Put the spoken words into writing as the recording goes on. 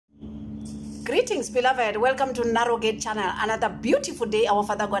Greetings, beloved. Welcome to Narrow Gate Channel. Another beautiful day our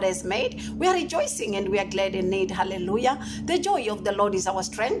Father God has made. We are rejoicing and we are glad in it. Hallelujah. The joy of the Lord is our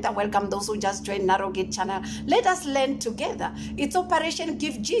strength. I welcome those who just joined Narrow Gate Channel. Let us learn together. It's Operation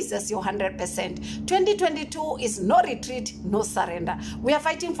Give Jesus your 100%. 2022 is no retreat, no surrender. We are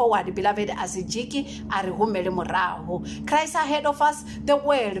fighting forward, beloved, as Ijiki arihumele moraho. Christ ahead of us, the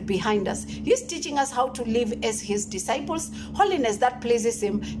world behind us. He's teaching us how to live as his disciples. Holiness that pleases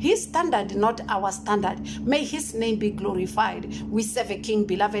him. His standard, not our standard. May his name be glorified. We serve a king,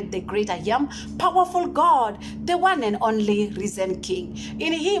 beloved, the great I am, powerful God, the one and only risen king.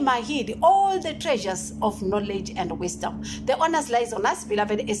 In him I hid all the treasures of knowledge and wisdom. The honors lies on us,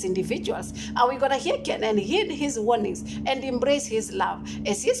 beloved, as individuals. Are we going to hearken and heed his warnings and embrace his love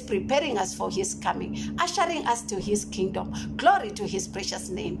as he's preparing us for his coming, ushering us to his kingdom? Glory to his precious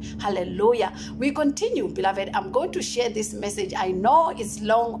name. Hallelujah. We continue, beloved. I'm going to share this message. I know it's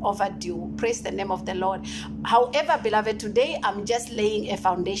long overdue. Praise the name of the Lord. However, beloved, today I'm just laying a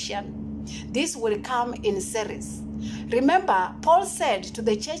foundation. This will come in series. Remember, Paul said to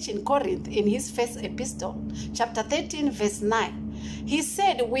the church in Corinth in his first epistle, chapter 13, verse 9, he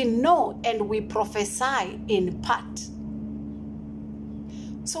said, we know and we prophesy in part.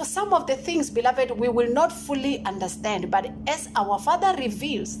 So some of the things, beloved, we will not fully understand, but as our Father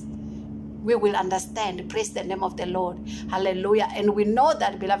reveals, we will understand. Praise the name of the Lord. Hallelujah. And we know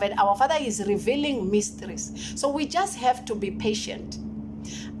that, beloved, our Father is revealing mysteries. So we just have to be patient.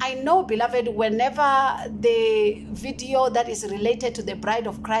 I know, beloved, whenever the video that is related to the bride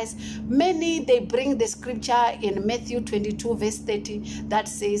of Christ, many, they bring the scripture in Matthew 22, verse 30, that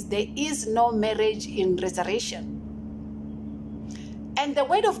says, there is no marriage in resurrection. And the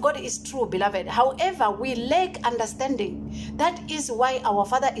word of God is true, beloved. However, we lack understanding. That is why our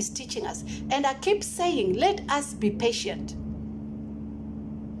Father is teaching us. And I keep saying, let us be patient.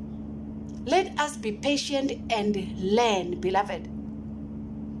 Let us be patient and learn, beloved.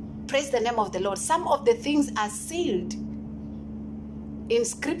 Praise the name of the Lord. Some of the things are sealed in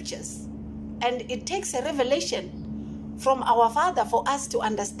scriptures. And it takes a revelation from our Father for us to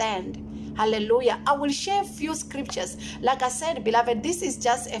understand. Hallelujah. I will share a few scriptures. Like I said, beloved, this is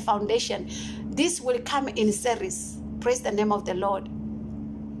just a foundation. This will come in series. Praise the name of the Lord.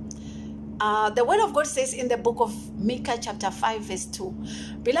 The word of God says in the book of Micah chapter 5 verse 2.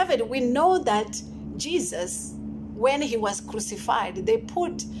 Beloved, we know that Jesus, when he was crucified, they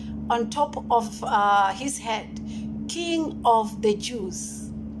put on top of his head, King of the Jews.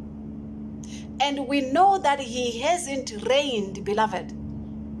 And we know that he hasn't reigned, beloved,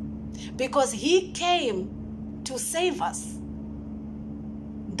 because he came to save us.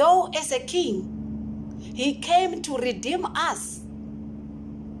 Though as a king, he came to redeem us.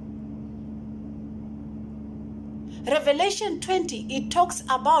 Revelation 20, it talks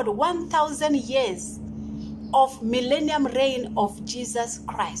about 1,000 years of millennium reign of Jesus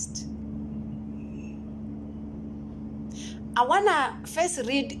Christ. I want to first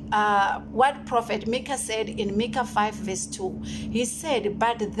read what prophet Micah said in Micah 5 verse 2. He said,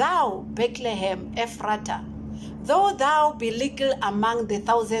 but thou, Bethlehem Ephratah, though thou be little among the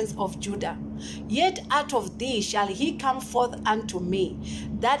thousands of Judah, yet out of thee shall he come forth unto me,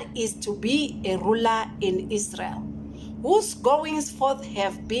 that is to be a ruler in Israel, whose goings forth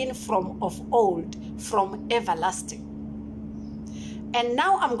have been from of old, from everlasting. And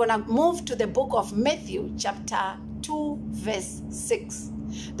now I'm going to move to the book of Matthew chapter 2 verse 6.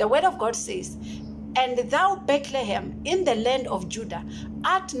 The word of God says, and thou, Bethlehem, in the land of Judah,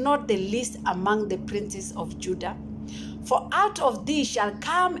 art not the least among the princes of Judah. For out of thee shall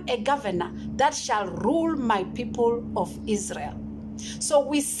come a governor that shall rule my people of Israel. So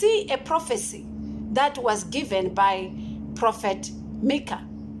we see a prophecy that was given by prophet Micah.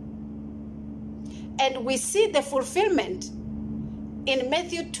 And we see the fulfillment in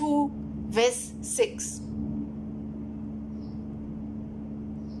Matthew 2 verse 6.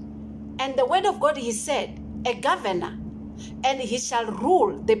 And the word of God, he said, a governor, and he shall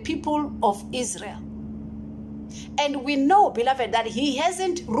rule the people of Israel. And we know, beloved, that he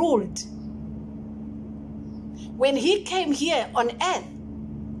hasn't ruled. When he came here on earth,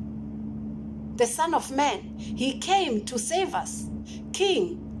 the Son of Man, he came to save us.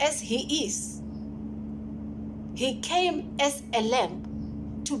 King as he is, he came as a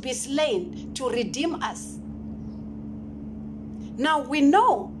lamb to be slain, to redeem us. Now we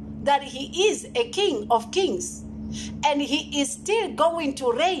know that he is a King of kings, and he is still going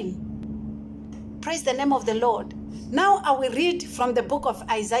to reign. Praise the name of the Lord. Now I will read from the book of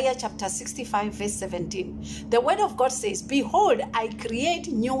Isaiah chapter 65 verse 17. The word of God says, "Behold, I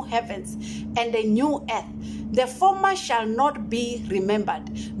create new heavens and a new earth. The former shall not be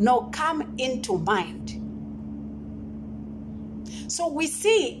remembered, nor come into mind." So we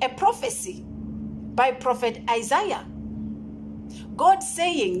see a prophecy by prophet Isaiah. God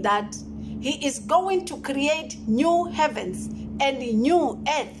saying that he is going to create new heavens and new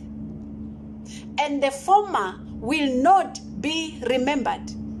earth, and the former will not be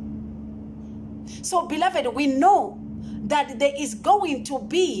remembered. So, beloved, we know that there is going to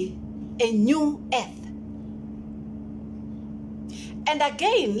be a new earth. And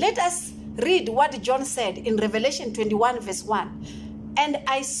again, let us read what John said in Revelation 21 verse 1. "And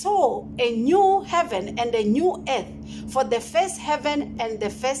I saw a new heaven and a new earth, for the first heaven and the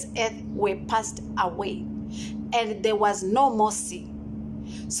first earth were passed away, and there was no more sea."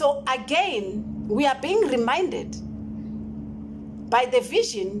 So again, we are being reminded by the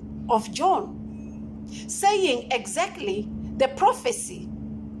vision of John, saying exactly the prophecy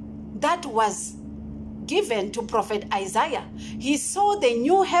that was given to prophet Isaiah. He saw the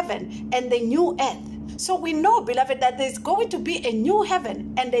new heaven and the new earth. So we know, beloved, that there's going to be a new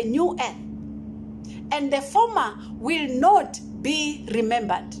heaven and a new earth, and the former will not be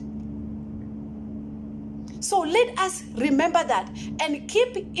remembered. So let us remember that and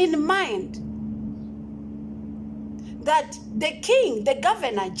keep in mind that the king, the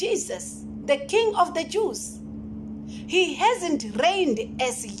governor, Jesus, the King of the Jews, he hasn't reigned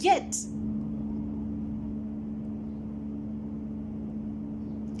as yet.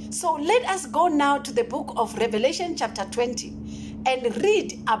 So let us go now to the book of Revelation chapter 20 and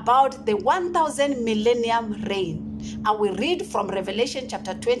read about the 1000 millennium reign. I will read from Revelation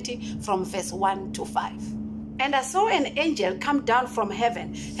chapter 20 from verse 1 to 5. "And I saw an angel come down from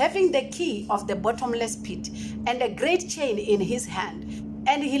heaven, having the key of the bottomless pit and a great chain in his hand.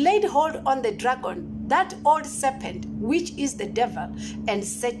 And he laid hold on the dragon, that old serpent, which is the devil and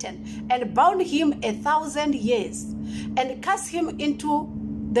Satan, and bound him 1,000 years, and cast him into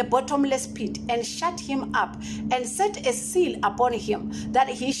the bottomless pit, and shut him up, and set a seal upon him, that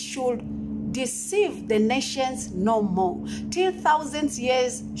he should deceive the nations no more, till 1,000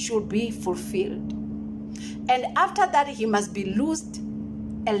 years should be fulfilled. And after that he must be loosed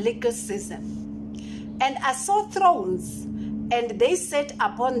a legal season. And I saw thrones, and they sat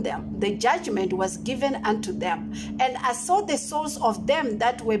upon them. The judgment was given unto them. And I saw the souls of them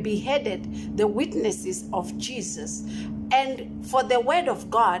that were beheaded, the witnesses of Jesus, and for the word of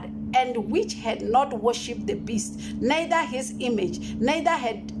God, and which had not worshipped the beast, neither his image, neither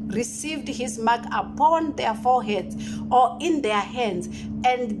had received his mark upon their foreheads or in their hands.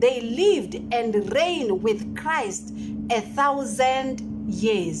 And they lived and reigned with Christ 1,000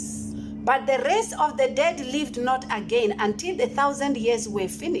 years. But the rest of the dead lived not again until the 1,000 years were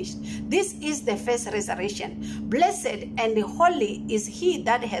finished. This is the first resurrection. Blessed and holy is he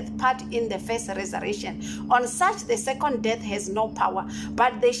that hath part in the first resurrection. On such the second death has no power,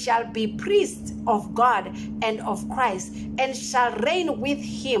 but they shall be priests of God and of Christ, and shall reign with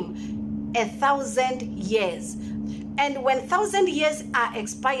him 1,000 years. And when 1,000 years are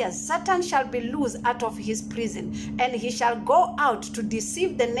expired, Satan shall be loosed out of his prison, and he shall go out to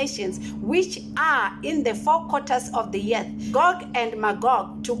deceive the nations which are in the four quarters of the earth, Gog and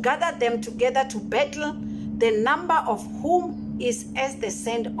Magog, to gather them together to battle, the number of whom is as the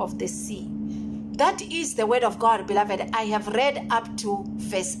sand of the sea. That is the word of God, beloved. I have read up to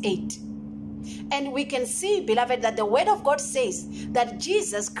verse 8. And we can see, beloved, that the word of God says that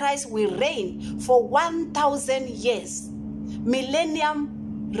Jesus Christ will reign for 1,000 years. Millennium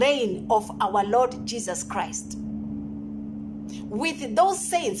reign of our Lord Jesus Christ. With those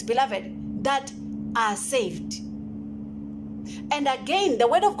saints, beloved, that are saved. And again, the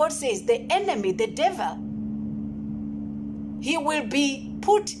word of God says the enemy, the devil, he will be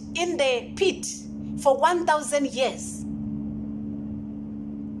put in the pit for 1,000 years.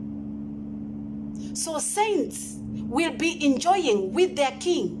 So saints will be enjoying with their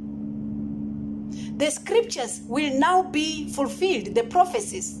king. The scriptures will now be fulfilled, the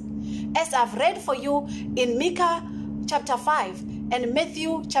prophecies, as I've read for you in Micah chapter 5 and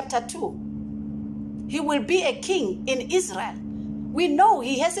Matthew chapter 2. He will be a king in Israel. We know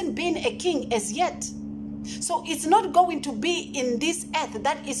he hasn't been a king as yet. So it's not going to be in this earth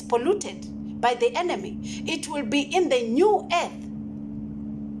that is polluted by the enemy. It will be in the new earth.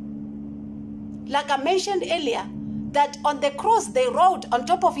 Like I mentioned earlier, that on the cross they wrote on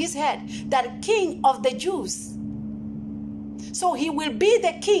top of his head that King of the Jews. So he will be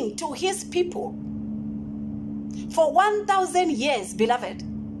the king to his people for 1,000 years, beloved.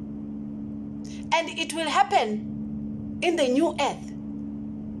 And it will happen in the new earth.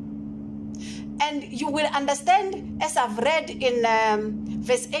 And you will understand, as I've read in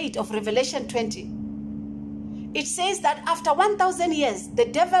verse 8 of Revelation 20, it says that after 1,000 years, the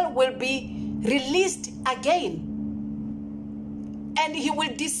devil will be released again. And he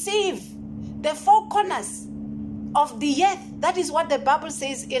will deceive the four corners of the earth. That is what the Bible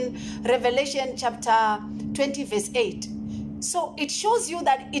says in Revelation chapter 20, verse 8. So it shows you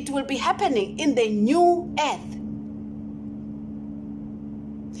that it will be happening in the new earth.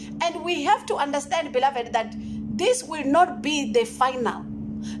 And we have to understand, beloved, that this will not be the final.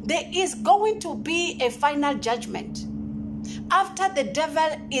 There is going to be a final judgment after the devil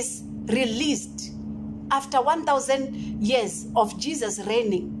is released, after 1,000 years of Jesus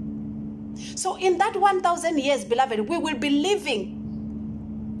reigning. So in that 1,000 years, beloved, we will be living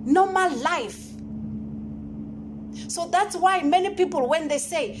normal life. So that's why many people, when they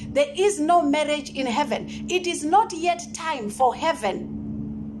say there is no marriage in heaven, it is not yet time for heaven.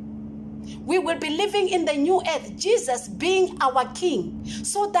 We will be living in the new earth, Jesus being our king,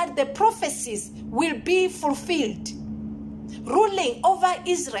 so that the prophecies will be fulfilled, ruling over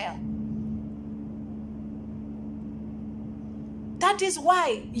Israel. That is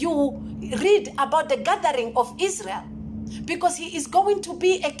why you read about the gathering of Israel, because he is going to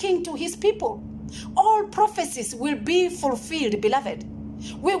be a king to his people. All prophecies will be fulfilled, beloved.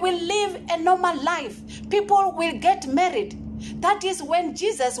 We will live a normal life. People will get married. That is when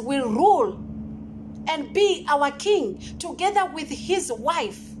Jesus will rule and be our king together with his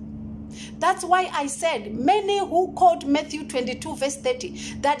wife. That's why I said, many who quote Matthew 22 verse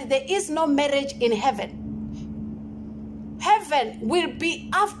 30, that there is no marriage in heaven. Heaven will be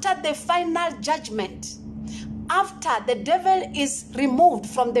after the final judgment, after the devil is removed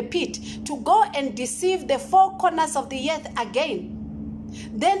from the pit to go and deceive the four corners of the earth again.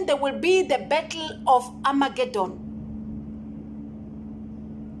 Then there will be the battle of Armageddon.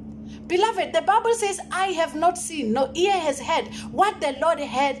 Beloved, the Bible says, I have not seen, no ear has heard what the Lord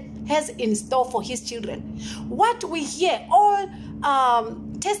has in store for his children. What we hear, all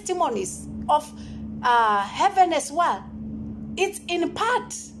testimonies of heaven as well, it's in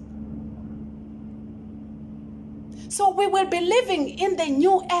part. So we will be living in the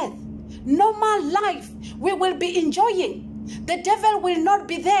new earth, normal life. We will be enjoying. The devil will not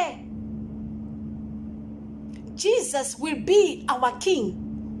be there. Jesus will be our king,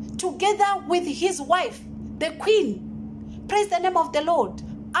 together with his wife, the queen. Praise the name of the Lord.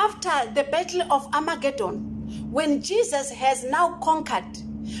 After the battle of Armageddon, when Jesus has now conquered,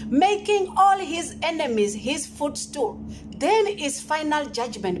 making all his enemies his footstool, then is final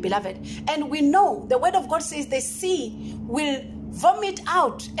judgment, beloved. And we know the word of God says the sea will vomit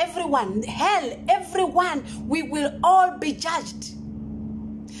out everyone, hell, everyone. We will all be judged.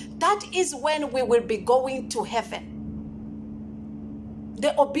 That is when we will be going to heaven.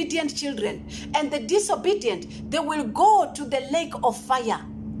 The obedient children and the disobedient, they will go to the lake of fire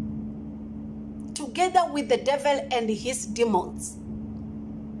together with the devil and his demons.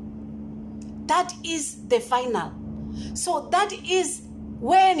 That is the final. So that is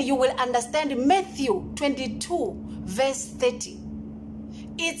when you will understand Matthew 22 verse 30.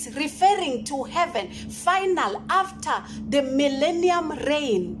 It's referring to heaven, final, after the millennium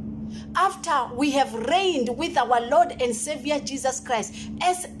reign. After we have reigned with our Lord and Savior Jesus Christ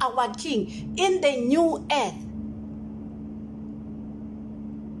as our King in the new earth.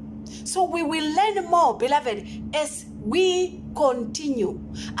 So we will learn more, beloved, as we continue.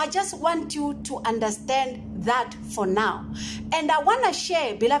 I just want you to understand that for now. And I want to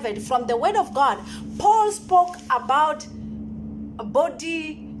share, beloved, from the Word of God. Paul spoke about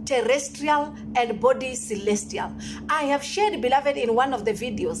body terrestrial and body celestial. I have shared, beloved, in one of the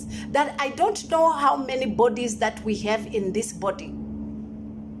videos that I don't know how many bodies that we have in this body.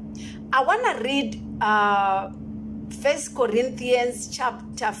 I want to read 1 Corinthians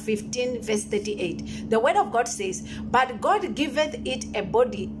chapter 15 verse 38. The word of God says, but God giveth it a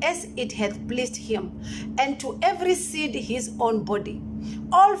body as it hath pleased him, and to every seed his own body.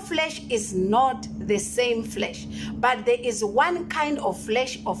 All flesh is not the same flesh, but there is one kind of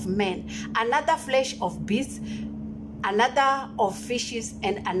flesh of men, another flesh of beasts, another of fishes,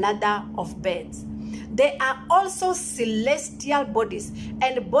 and another of birds. There are also celestial bodies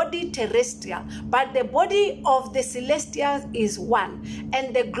and body terrestrial, but the body of the celestial is one,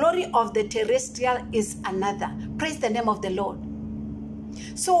 and the glory of the terrestrial is another. Praise the name of the Lord.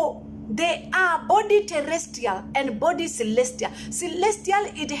 So there are body terrestrial and body celestial. Celestial,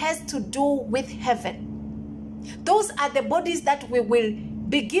 it has to do with heaven. Those are the bodies that we will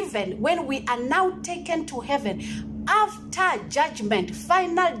be given when we are now taken to heaven after judgment,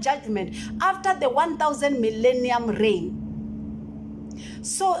 final judgment, after the 1,000 millennium reign.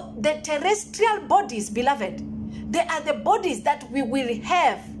 So the terrestrial bodies, beloved, they are the bodies that we will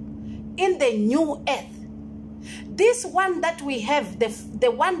have in the new earth. This one that we have,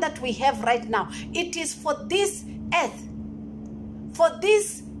 the one that we have right now, it is for this earth, for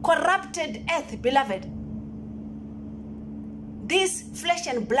this corrupted earth, beloved. This flesh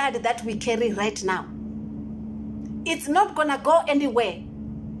and blood that we carry right now, it's not gonna go anywhere.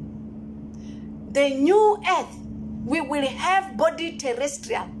 The new earth, we will have body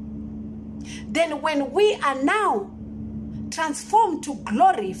terrestrial. Then when we are now transformed to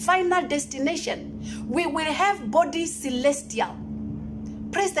glory, final destination, we will have body celestial.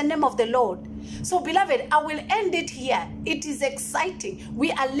 Praise the name of the Lord. So beloved, I will end it here. It is exciting.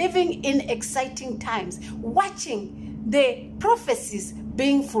 We are living in exciting times, watching the prophecies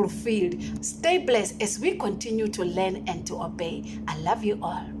being fulfilled. Stay blessed as we continue to learn and to obey. I love you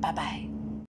all. Bye-bye.